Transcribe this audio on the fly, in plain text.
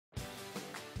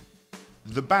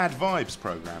The Bad Vibes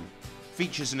programme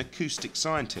features an acoustic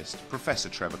scientist, Professor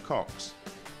Trevor Cox.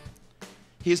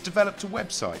 He has developed a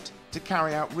website to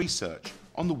carry out research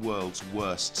on the world's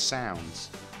worst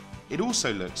sounds. It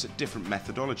also looks at different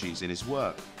methodologies in his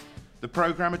work. The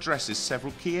programme addresses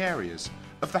several key areas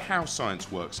of the How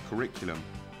Science Works curriculum: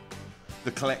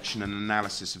 the collection and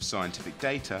analysis of scientific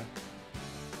data,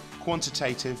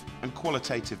 quantitative and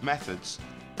qualitative methods,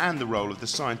 and the role of the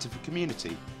scientific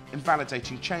community in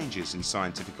validating changes in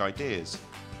scientific ideas,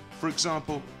 for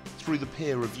example, through the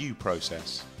peer review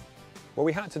process. Well,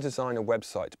 we had to design a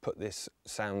website to put these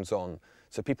sounds on,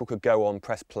 so people could go on,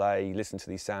 press play, listen to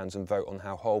these sounds and vote on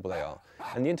how horrible they are.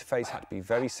 And the interface had to be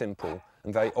very simple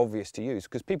and very obvious to use,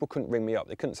 because people couldn't ring me up.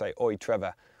 They couldn't say, "Oi,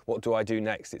 Trevor, what do I do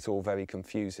next?" It's all very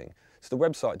confusing. So the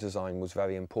website design was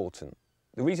very important.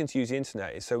 The reason to use the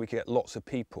internet is so we could get lots of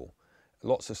people,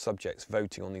 lots of subjects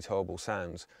voting on these horrible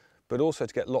sounds, but also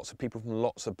to get lots of people from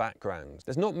lots of backgrounds.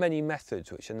 There's not many methods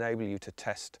which enable you to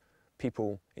test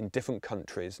people in different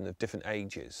countries and of different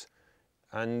ages,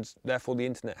 and therefore the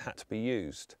internet had to be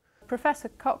used. Professor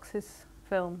Cox's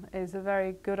film is a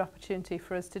very good opportunity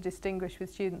for us to distinguish with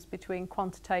students between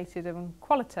quantitative and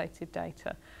qualitative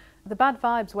data. The Bad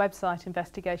Vibes website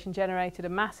investigation generated a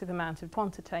massive amount of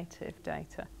quantitative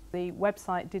data. The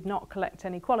website did not collect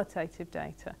any qualitative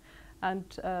data, and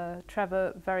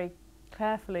Trevor very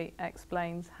carefully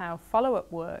explains how follow-up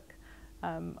work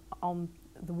on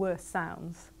the worst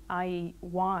sounds, i.e.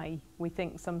 why we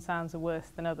think some sounds are worse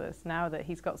than others, now that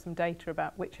he's got some data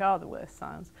about which are the worst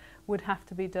sounds, would have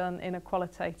to be done in a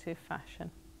qualitative fashion.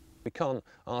 We can't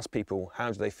ask people how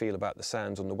do they feel about the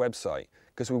sounds on the website,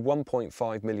 because with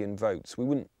 1.5 million votes we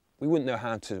wouldn't know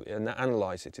how to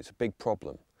analyse it. It's a big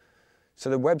problem. So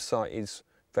the website is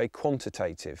very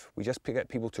quantitative. We just get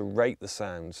people to rate the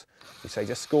sounds. We say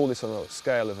just score this on a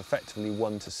scale of effectively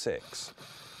 1 to 6,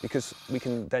 because we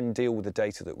can then deal with the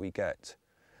data that we get.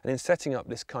 And in setting up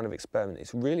this kind of experiment,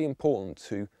 it's really important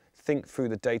to think through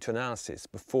the data analysis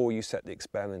before you set the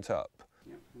experiment up.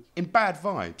 In Bad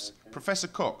Vibes, Professor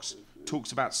Cox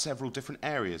talks about several different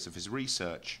areas of his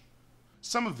research.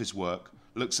 Some of his work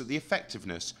looks at the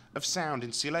effectiveness of sound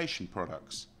insulation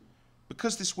products.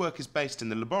 Because this work is based in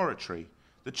the laboratory,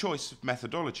 the choice of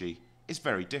methodology is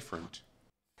very different.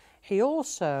 He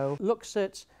also looks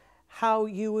at how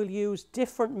you will use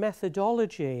different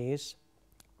methodologies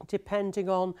depending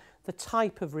on the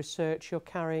type of research you're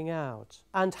carrying out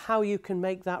and how you can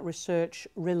make that research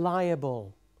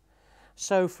reliable.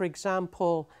 So, for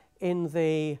example, in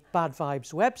the Bad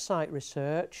Vibes website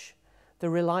research,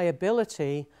 the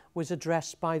reliability was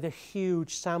addressed by the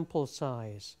huge sample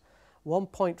size,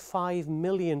 1.5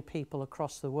 million people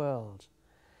across the world.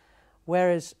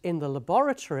 Whereas in the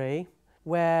laboratory,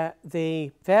 where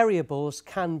the variables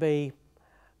can be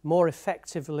more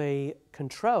effectively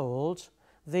controlled,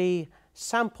 the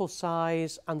sample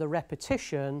size and the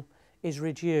repetition is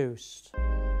reduced.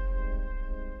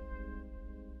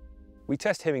 We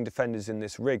test hearing defenders in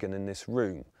this rig and in this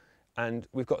room, and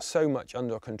we've got so much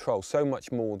under control, so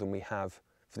much more than we have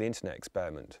for the internet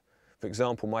experiment. For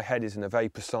example, my head is in a very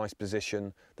precise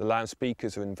position, the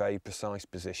loudspeakers are in very precise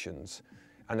positions,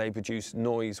 and they produce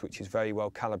noise which is very well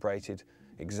calibrated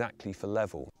exactly for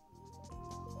level.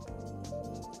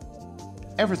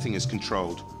 Everything is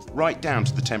controlled right down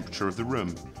to the temperature of the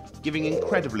room, giving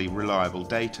incredibly reliable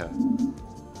data.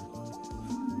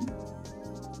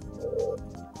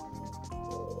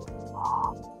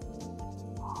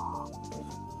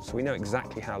 So we know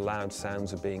exactly how loud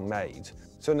sounds are being made.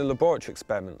 So in a laboratory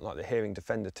experiment like the hearing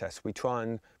defender test, we try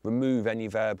and remove any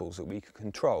variables that we can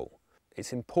control.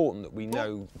 It's important that we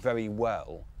know very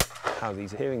well how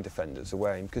these hearing defenders are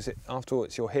wearing, because after all,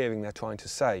 it's your hearing they're trying to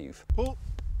save.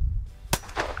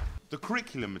 The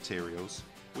curriculum materials,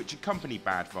 which accompany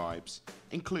Bad Vibes,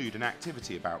 include an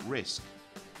activity about risk.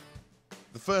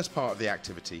 The first part of the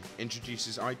activity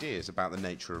introduces ideas about the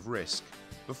nature of risk,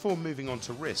 before moving on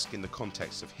to risk in the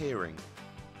context of hearing.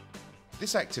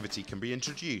 This activity can be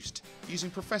introduced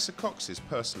using Professor Cox's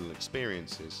personal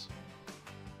experiences.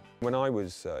 When I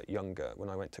was younger, when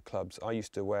I went to clubs, I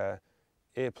used to wear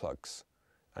earplugs,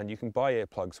 and you can buy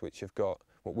earplugs which have got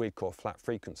what we'd call flat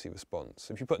frequency response.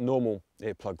 If you put normal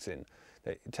earplugs in,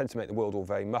 they tend to make the world all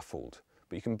very muffled,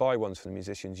 but you can buy ones from the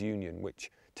Musicians Union which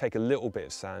take a little bit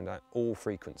of sound at all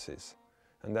frequencies,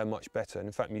 and they're much better, and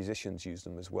in fact musicians use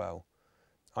them as well.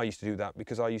 I used to do that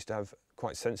because I used to have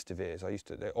quite sensitive ears.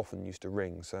 They often used to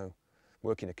ring, so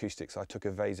working acoustics I took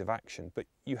evasive action, but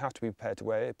you have to be prepared to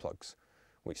wear earplugs,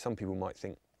 which some people might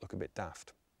think look a bit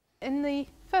daft. In the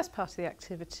first part of the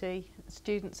activity,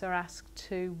 students are asked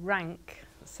to rank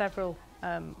several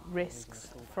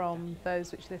risks from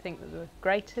those which they think are the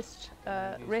greatest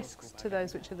risks to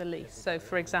those which are the least. So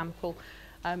for example,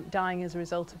 dying as a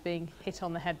result of being hit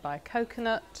on the head by a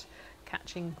coconut,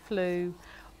 catching flu,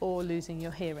 or losing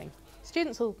your hearing.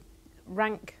 Students will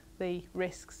rank the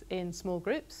risks in small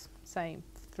groups, say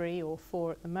 3 or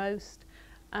 4 at the most,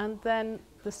 and then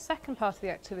the second part of the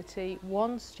activity,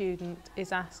 one student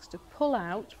is asked to pull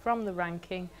out from the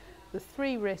ranking the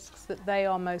 3 risks that they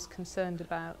are most concerned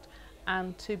about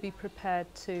and to be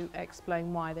prepared to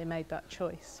explain why they made that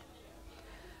choice.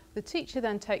 The teacher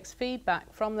then takes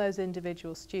feedback from those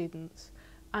individual students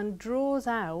and draws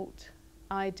out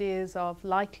ideas of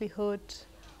likelihood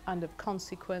and of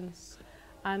consequence,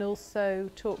 and also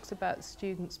talks about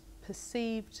students'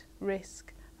 perceived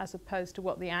risk as opposed to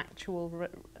what the actual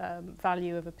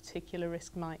value of a particular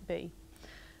risk might be.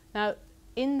 Now,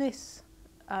 in this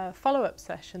follow-up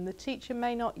session, the teacher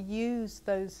may not use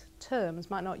those terms,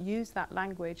 might not use that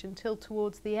language until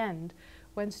towards the end,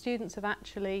 when students have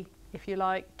actually, if you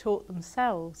like, taught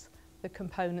themselves the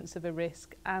components of a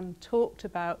risk and talked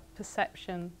about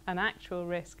perception and actual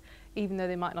risk, even though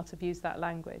they might not have used that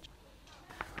language.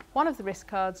 One of the risk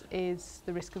cards is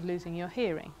the risk of losing your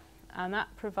hearing, and that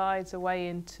provides a way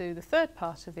into the third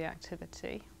part of the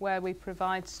activity, where we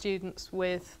provide students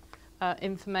with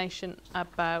information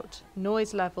about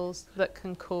noise levels that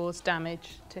can cause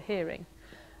damage to hearing.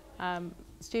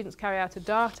 Students carry out a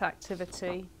DART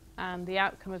activity, and the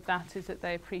outcome of that is that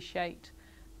they appreciate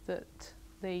that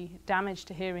the damage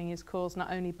to hearing is caused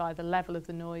not only by the level of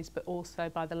the noise but also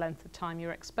by the length of time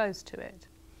you're exposed to it.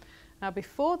 Now,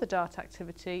 before the DART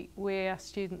activity, we ask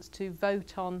students to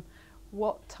vote on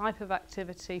what type of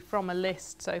activity from a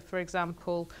list, so for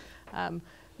example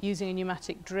using a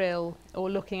pneumatic drill or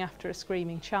looking after a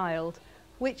screaming child,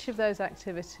 which of those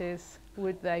activities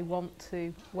would they want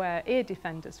to wear ear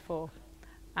defenders for?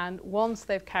 And once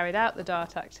they've carried out the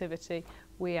DART activity,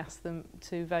 we ask them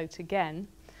to vote again.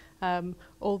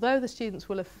 Although the students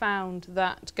will have found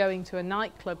that going to a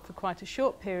nightclub for quite a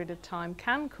short period of time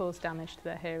can cause damage to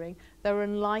their hearing, they're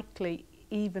unlikely,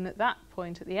 even at that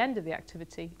point at the end of the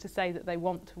activity, to say that they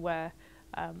want to wear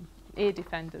ear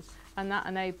defenders, and that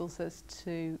enables us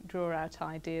to draw out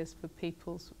ideas for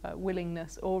people's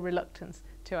willingness or reluctance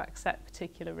to accept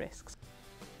particular risks.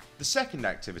 The second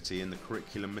activity in the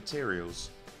curriculum materials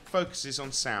focuses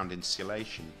on sound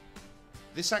insulation.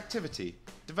 This activity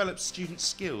develops students'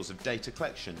 skills of data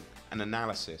collection and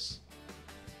analysis.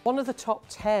 One of the top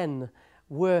 10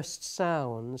 worst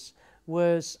sounds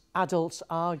was adults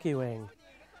arguing.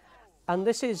 And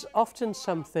this is often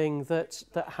something that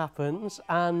happens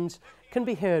and can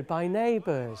be heard by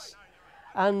neighbours.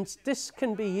 And this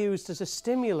can be used as a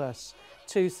stimulus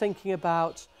to thinking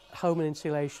about home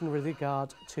insulation with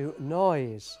regard to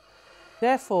noise.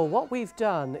 Therefore, what we've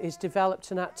done is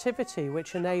developed an activity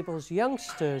which enables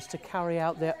youngsters to carry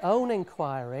out their own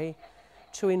inquiry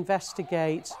to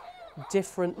investigate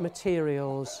different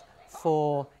materials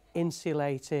for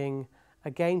insulating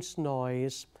against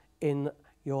noise in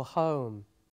your home.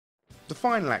 The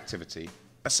final activity,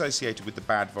 associated with the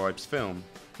Bad Vibes film,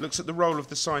 looks at the role of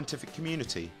the scientific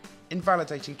community in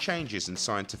validating changes in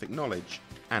scientific knowledge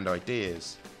and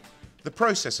ideas. The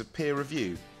process of peer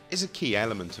review is a key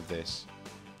element of this.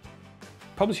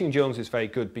 Publishing journals is very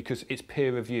good because it's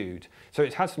peer reviewed, so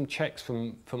it has some checks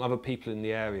from other people in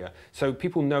the area, so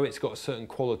people know it's got a certain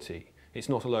quality. It's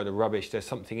not a load of rubbish, there's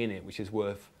something in it which is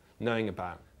worth knowing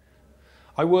about.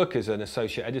 I work as an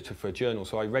associate editor for a journal,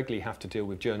 so I regularly have to deal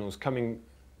with journals coming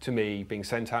to me, being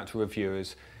sent out to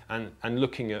reviewers and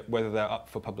looking at whether they're up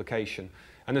for publication.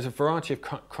 And there's a variety of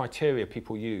criteria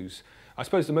people use. I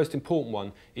suppose the most important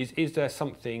one is there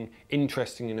something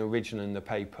interesting and original in the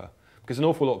paper? Because an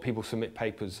awful lot of people submit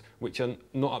papers which are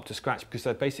not up to scratch because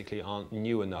they basically aren't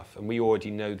new enough and we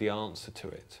already know the answer to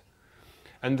it.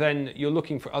 And then you're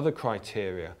looking for other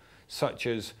criteria, such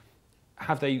as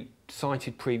have they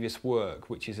cited previous work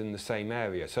which is in the same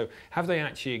area? So have they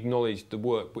actually acknowledged the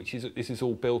work which this is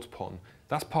all built upon?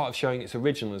 That's part of showing it's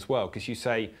original as well, because you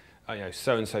say, you know,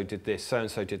 so-and-so did this,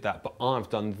 so-and-so did that, but I've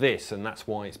done this and that's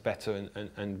why it's better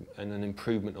and an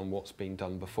improvement on what's been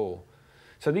done before.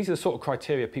 So these are the sort of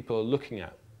criteria people are looking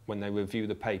at when they review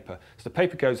the paper. So the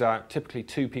paper goes out, typically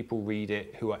 2 people read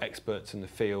it who are experts in the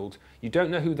field. You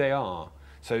don't know who they are.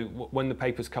 So when the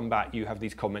papers come back, you have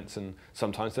these comments, and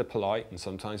sometimes they're polite and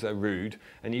sometimes they're rude,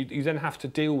 and you then have to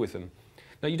deal with them.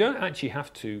 Now, you don't actually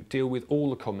have to deal with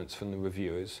all the comments from the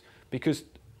reviewers, because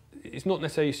it's not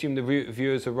necessarily assumed the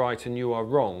reviewers are right and you are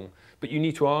wrong, but you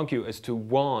need to argue as to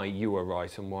why you are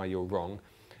right and why you're wrong.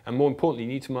 And more importantly,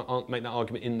 you need to make that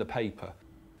argument in the paper.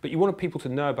 But you want people to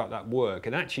know about that work,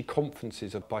 and actually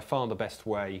conferences are by far the best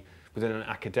way within an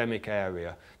academic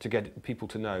area to get people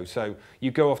to know. So you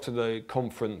go off to the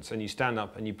conference and you stand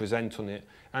up and you present on it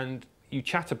and you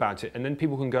chat about it, and then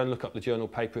people can go and look up the journal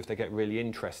paper if they get really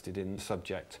interested in the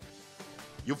subject.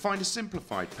 You'll find a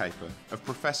simplified paper of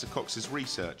Professor Cox's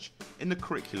research in the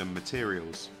curriculum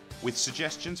materials, with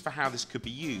suggestions for how this could be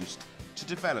used to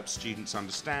develop students'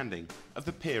 understanding of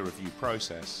the peer review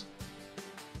process.